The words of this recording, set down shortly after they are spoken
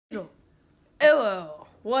Hello,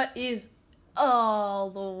 what is all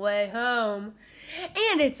the way home?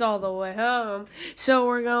 And it's all the way home, so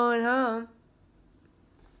we're going home.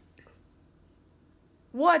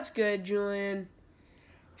 What's good, Julian?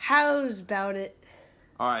 How's about it?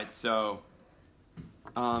 All right, so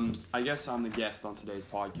I guess I'm the guest on today's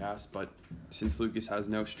podcast, but since Lucas has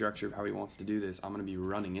no structure of how he wants to do this, I'm going to be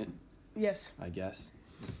running it. Yes. I guess.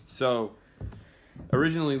 So,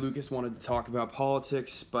 originally Lucas wanted to talk about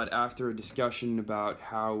politics, but after a discussion about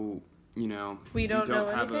how, we don't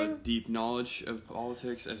have a deep knowledge of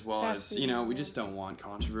politics, as well as, we just don't want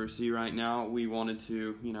controversy right now. We wanted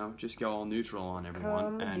to, just go all neutral on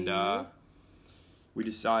everyone. And we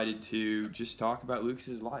decided to just talk about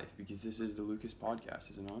Lucas's life, because this is the Lucas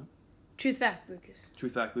podcast, is it not? Truth Fact Lucas.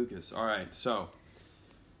 Truth Fact Lucas. All right, so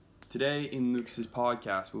today in Lucas's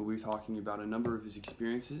podcast, we'll be talking about a number of his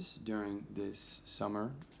experiences during this summer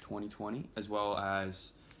of 2020, as well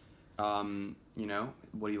as,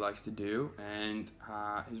 what he likes to do and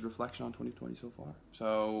his reflection on 2020 so far.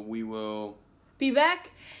 So we will be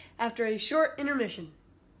back after a short intermission.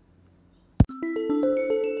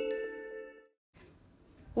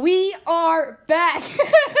 We are back.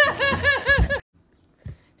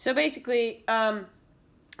 So basically,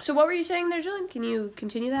 so what were you saying there, Julian? Can you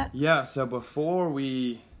continue that? Yeah, so before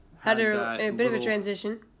we had a bit of a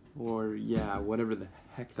transition. Or, whatever the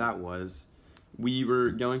heck that was, we were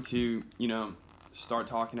going to, start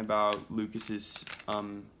talking about Lucas's,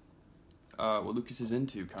 what Lucas is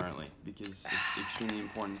into currently, because it's extremely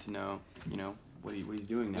important to know, what he's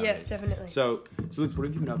doing nowadays. Yes, definitely. So Lucas, what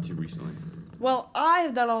have you been up to recently? Well, I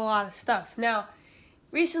have done a lot of stuff. Now,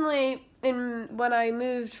 recently, when I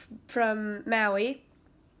moved from Maui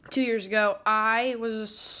 2 years ago, I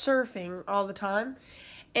was surfing all the time,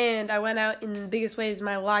 and I went out in the biggest waves of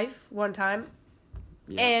my life one time,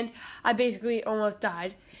 and I basically almost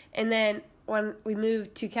died. And then when we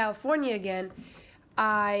moved to California again,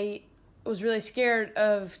 I was really scared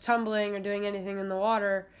of tumbling or doing anything in the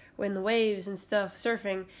water when the waves and stuff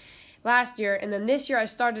surfing last year. And then this year I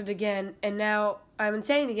started again, and now I'm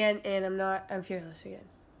insane again, and I'm fearless again.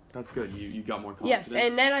 That's good. You got more confidence. Yes,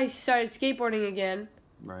 and then I started skateboarding again.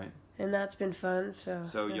 Right. And that's been fun.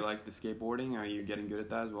 So you like the skateboarding? Are you getting good at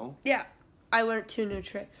that as well? Yeah. I learned 2 new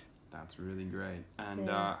tricks. That's really great. And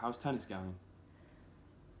how's tennis going?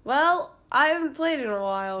 Well, I haven't played in a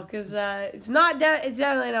while because it's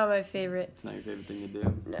definitely not my favorite. It's not your favorite thing to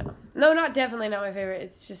do? No, not definitely not my favorite.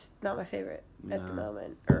 It's just not my favorite at the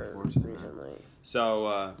moment or recently.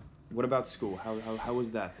 So, what about school? How was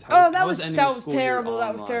that? That was terrible.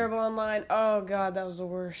 That was terrible online. Oh God, that was the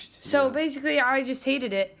worst. So basically, I just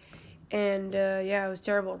hated it, and it was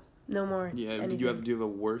terrible. No more. Yeah. Anything. Do you have a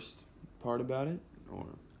worst part about it, or?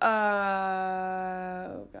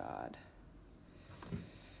 Oh God.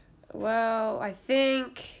 Well, I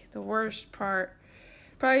think the worst part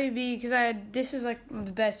probably be because this is like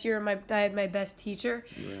the best year I had my best teacher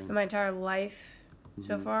in my entire life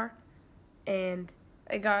so far, and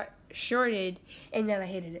I got shorted, and then I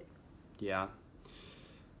hated it. Yeah.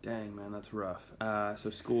 Dang, man, that's rough. So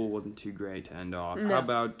school wasn't too great to end off. No. How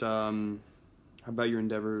about your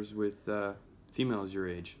endeavors with females your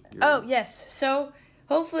age? Yes. So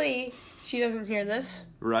hopefully she doesn't hear this.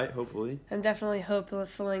 Right, hopefully. I'm definitely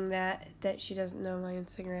hoping that she doesn't know my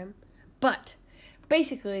Instagram. But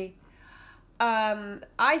basically,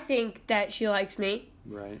 I think that she likes me.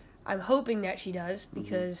 Right. I'm hoping that she does,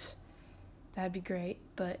 because that'd be great.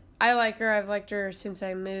 But I like her. I've liked her since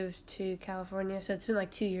I moved to California, so it's been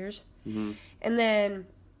like 2 years. Mm-hmm. And then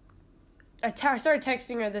I started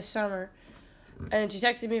texting her this summer, and she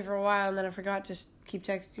texted me for a while, and then I forgot to keep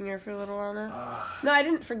texting her for a little while now. No, I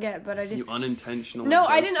didn't forget, but I just... You unintentionally... No,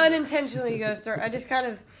 I didn't unintentionally ghost her. I just kind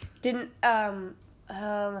of didn't... I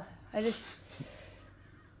just...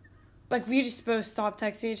 Like, we just both stopped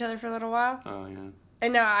texting each other for a little while. Oh, yeah.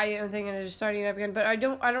 And now I am thinking of just starting it up again. But I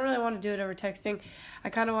don't really want to do it over texting. I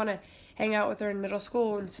kind of want to hang out with her in middle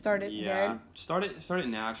school and start it then. Start it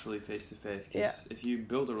naturally face to face. Because if you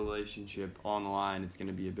build a relationship online, it's going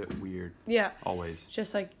to be a bit weird. Yeah. Always.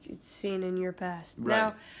 Just like it's seen in your past. Right.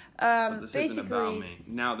 Now, but this basically, isn't about me.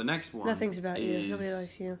 Now, the next one. Nothing's about you. Nobody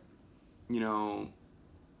likes you.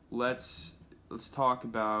 Let's talk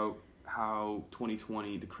about how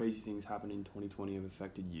 2020, the crazy things happening in 2020 have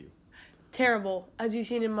affected you. Terrible. As you've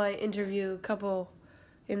seen in my interview,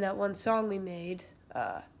 in that one song we made,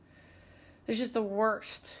 it's just the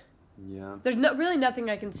worst. Yeah. There's really nothing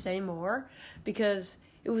I can say more, because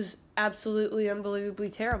it was absolutely unbelievably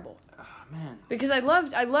terrible. Oh, man. Because I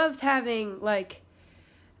loved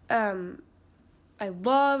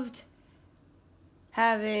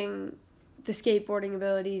having the skateboarding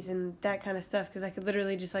abilities and that kind of stuff, because I could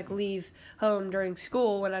literally just like leave home during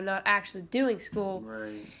school when I'm not actually doing school.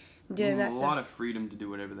 Right. Doing that stuff. A lot of freedom to do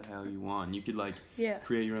whatever the hell you want. You could like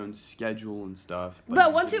create your own schedule and stuff.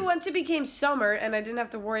 But once it became summer and I didn't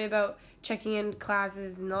have to worry about checking in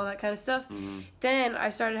classes and all that kind of stuff, then I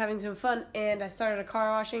started having some fun and I started a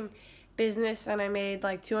car washing business and I made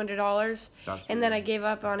like $200. And then I gave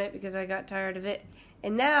up on it because I got tired of it.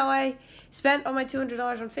 And now I spent all my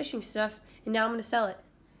 $200 on fishing stuff. And now I'm going to sell it.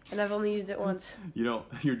 And I've only used it once. You're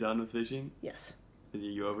done with fishing? Yes. Are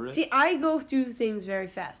you over it? See, I go through things very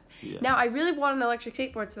fast. Yeah. Now, I really want an electric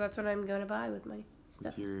skateboard, so that's what I'm going to buy with my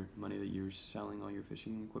stuff. With your money that you're selling all your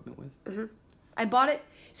fishing equipment with? Mm-hmm. I bought it.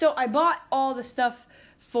 So I bought all the stuff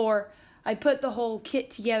I put the whole kit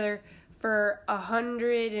together for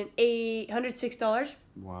 $106.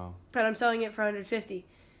 Wow. And I'm selling it for $150.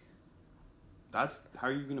 How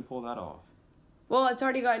are you going to pull that off? Well, it's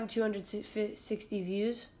already gotten 260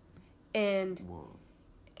 views, and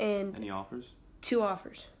any offers? 2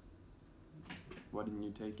 offers. Why didn't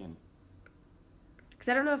you take any? Because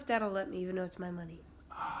I don't know if that'll let me, even though it's my money.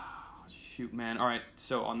 Oh, shoot, man. All right.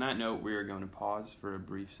 So on that note, we are going to pause for a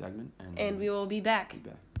brief segment, and we will be back.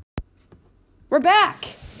 We're back.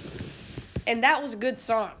 And that was a good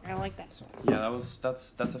song. I like that song. Yeah,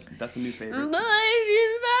 that's a new favorite.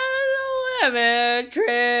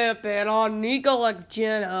 Tripping on Nico like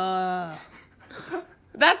Jenna.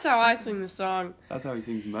 That's how I sing the song. That's how he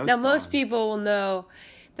sings most Now, songs. most people will know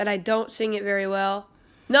that I don't sing it very well.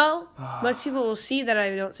 No, most people will see that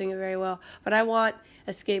I don't sing it very well. But I want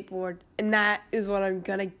a skateboard, and that is what I'm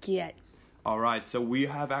going to get. All right, so we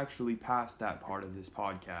have actually passed that part of this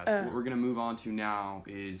podcast. What we're going to move on to now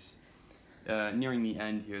is... nearing the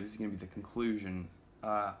end here, this is going to be the conclusion.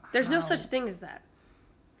 There's no such thing as that.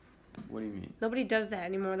 What do you mean? Nobody does that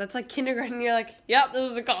anymore. That's like kindergarten. You're like, yep, this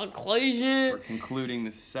is the conclusion. We're concluding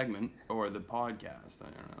this segment, or the podcast. I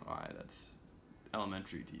don't know why that's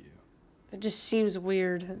elementary to you. It just seems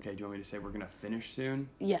weird. Okay, do you want me to say we're going to finish soon?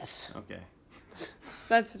 Yes. Okay.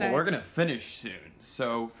 That's right. Well, we're going to finish soon.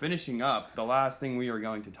 So, finishing up, the last thing we are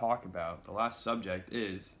going to talk about, the last subject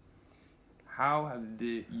is... how have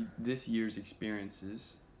this year's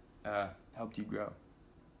experiences helped you grow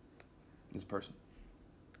as a person?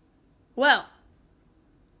 Well,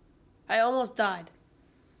 I almost died.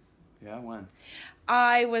 Yeah, when?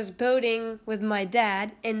 I was boating with my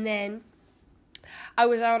dad, and then I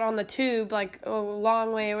was out on the tube, like a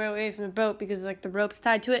long way away from the boat because like the rope's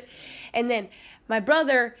tied to it. And then my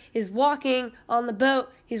brother is walking on the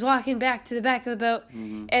boat. He's walking back to the back of the boat,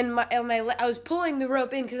 and I was pulling the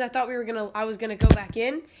rope in because I thought I was gonna go back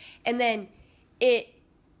in, and then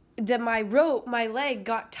my leg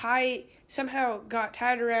got tied. Somehow got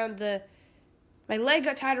tied around my leg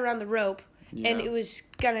got tied around the rope, and it was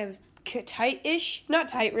kind of tight-ish, not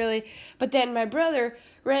tight really. But then my brother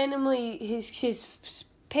randomly his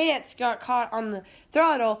pants got caught on the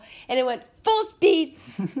throttle, and it went full speed,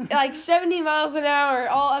 like 70 miles an hour,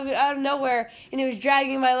 all out of nowhere, and it was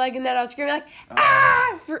dragging my leg, and then I was screaming like,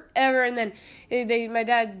 ah, forever, and then my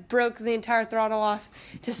dad broke the entire throttle off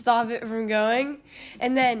to stop it from going,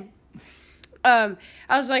 and then I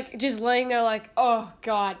was like just laying there like, oh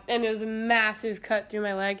God, and it was a massive cut through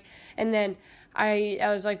my leg, and then I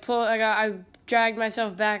was like I dragged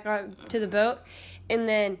myself back to the boat, and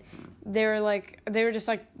then they were just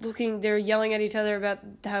like looking, they were yelling at each other about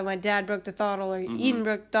how my dad broke the throttle or Eden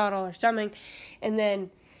broke the throttle or something, and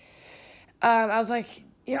then I was like,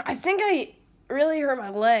 I think I really hurt my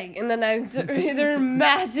leg, and then there was a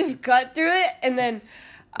massive cut through it, and then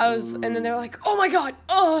and then they were like, oh my God,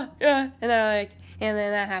 oh yeah, and then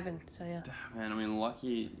that happened. So yeah. Man, I mean,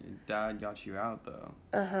 lucky Dad got you out though.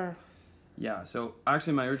 Yeah. So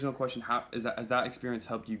actually, my original question: has that experience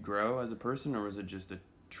helped you grow as a person, or was it just a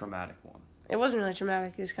traumatic one? It wasn't really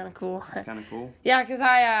traumatic. It was kind of cool. It's kind of cool. Yeah, because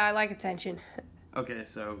I like attention. Okay,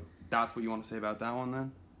 so that's what you want to say about that one then?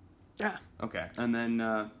 Yeah. Okay, and then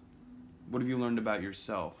what have you learned about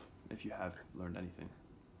yourself, if you have learned anything?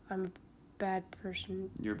 I'm a bad person.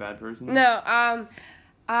 You're a bad person? No,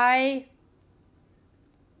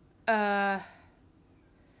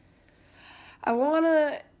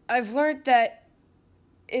 I've learned that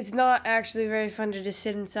it's not actually very fun to just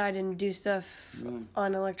sit inside and do stuff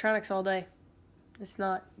on electronics all day. It's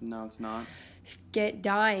not. No, it's not. Get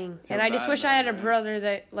dying. And I just wish I had a brother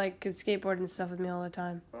that could skateboard and stuff with me all the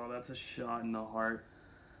time. Oh, that's a shot in the heart.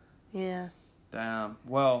 Yeah. Damn.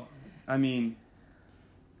 Well, I mean,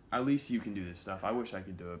 at least you can do this stuff. I wish I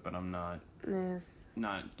could do it, but I'm not. Yeah.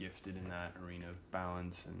 Not gifted in that arena of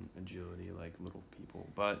balance and agility like little people.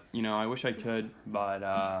 But, I wish I could. But,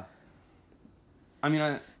 I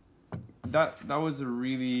mean, that was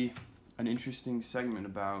an interesting segment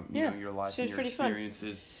about your life and your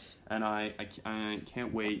experiences, fun. And I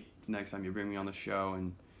can't wait the next time you bring me on the show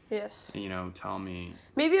and tell me.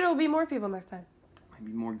 Maybe it'll be more people next time.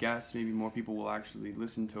 Maybe more guests. Maybe more people will actually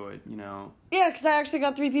listen to it. Yeah, because I actually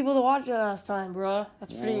got 3 people to watch it last time, bro.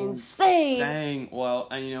 That's pretty insane. Dang. Well,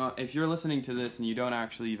 and if you're listening to this and you don't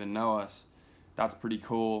actually even know us, that's pretty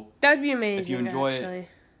cool. That'd be amazing. If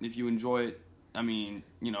you enjoy it, I mean,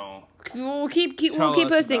 we'll keep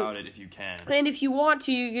posting about it if you can. And if you want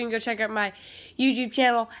to, you can go check out my YouTube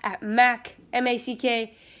channel at Mack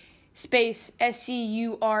MACK space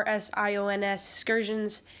SCURSIONS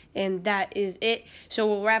Excursions, and that is it. So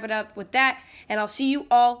we'll wrap it up with that, and I'll see you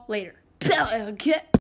all later.